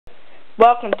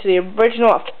Welcome to the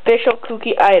original official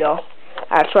Kooky Idol.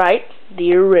 That's right,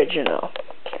 the original.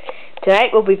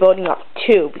 Tonight we'll be voting off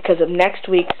 2 because of next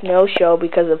week's no show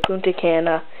because of Punta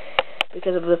Cana.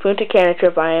 Because of the Punta Cana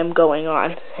trip I am going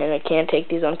on, and I can't take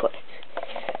these on planes.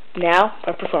 Now,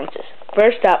 our performances.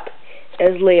 First up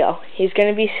is Leo. He's going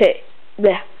to be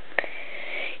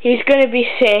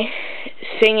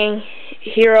singing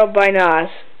Hero by Nas.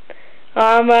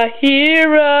 I'm a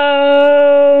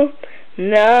hero,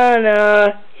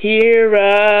 na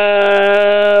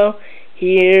hero,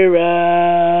 hero.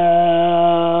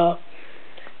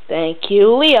 Thank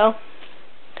you, Leo.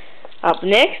 Up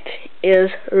next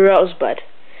is Rosebud.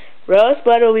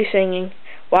 Rosebud will be singing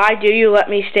Why Do You Let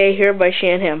Me Stay Here by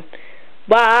Shanham.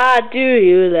 Why do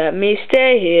you let me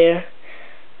stay here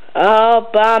all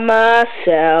by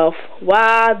myself?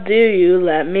 Why do you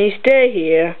let me stay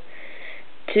here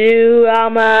to all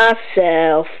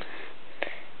myself?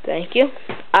 Thank you.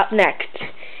 Up next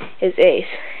is Ace.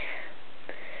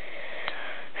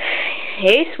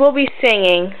 Ace will be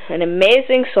singing an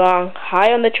amazing song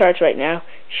high on the charts right now,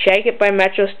 Shake It by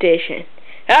Metro Station.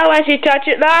 Oh, when she touch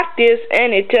it like this,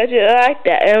 and it touch it like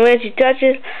that, and when she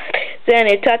touches, then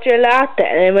it touch it like that,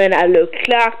 and when I look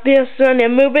like this, and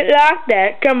then move it like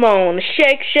that. Come on,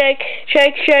 shake, shake,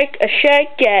 shake, shake, a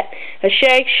shake it, a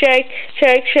shake, shake,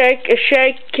 shake, shake, a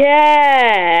shake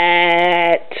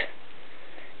it.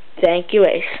 Thank you,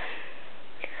 Ace.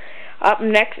 Up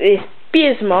next is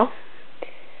Pismo.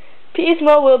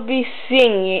 Pismo will be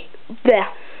singing.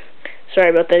 Sorry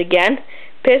about that again.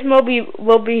 Pismo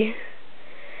will be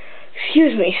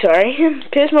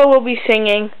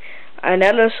singing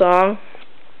another song,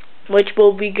 which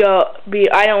will be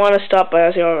I Don't Want to Stop by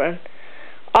Ozzy Osbourne.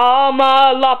 All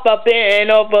my life I've been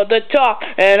over the top,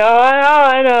 and all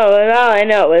I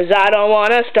know is I don't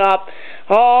want to stop.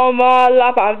 All my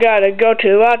life I've got to go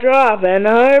to a drop, and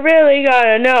I really got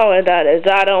to know what that is.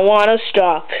 I don't want to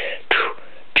stop.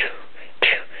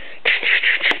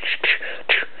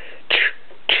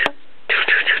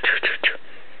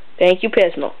 Thank you,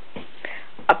 Pismo.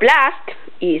 Up last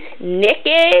is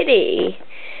Nicky D.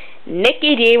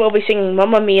 Nicky D will be singing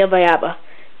Mamma Mia by ABBA.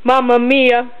 Mamma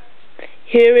Mia,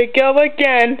 here we go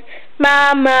again.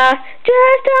 Mama,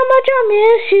 just how much I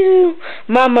miss you.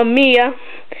 Mamma Mia,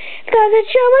 does it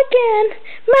show again?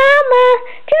 Mama,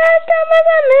 just how much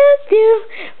I miss you.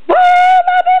 Well,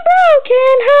 I've been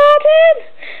broken hearted,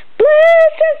 blue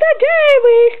since the day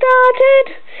we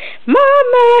started.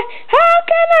 Mama, how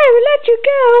can I let you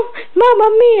go? Mamma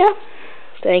Mia.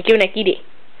 Thank you, Nicky D.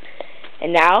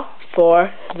 And now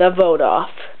for the vote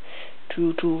off.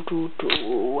 The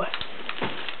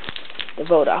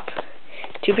vote off.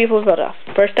 2 people vote off.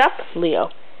 First up, Leo.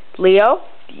 Leo,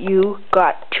 you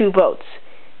got 2 votes.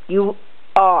 You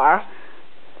are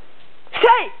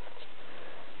safe.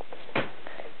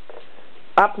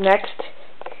 Up next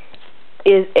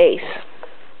is Ace.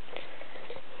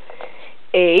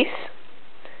 Ace,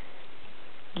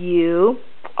 you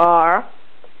are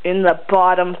in the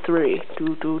bottom 3.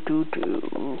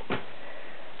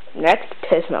 Next,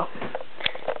 Pismo.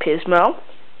 Pismo,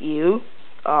 you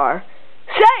are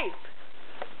safe.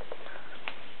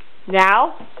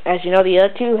 Now, as you know, the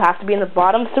other 2 have to be in the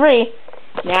bottom 3.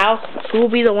 Now, who will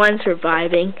be the one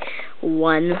surviving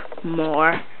one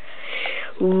more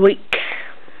week?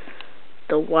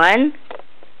 The one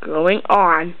going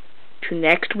on to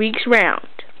next week's round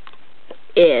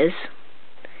is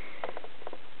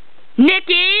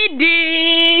Nicky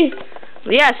D.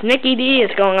 Yes, Nicky D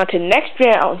is going on to next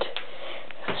round.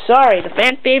 Sorry, the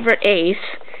fan favorite Ace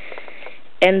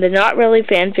and the not really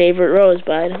fan favorite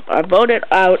Rosebud are voted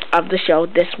out of the show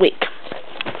this week.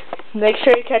 Make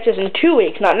sure you catch us in 2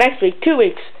 weeks, not next week, 2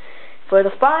 weeks, for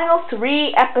the final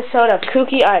 3 episode of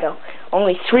Kooky Idol.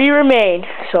 Only 3 remain,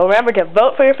 so remember to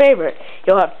vote for your favorite.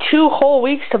 You'll have 2 whole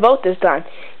weeks to vote this time.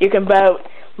 You can vote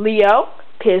Leo,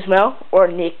 Pismo, or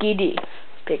Nicky D.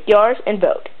 Pick yours and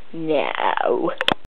vote now.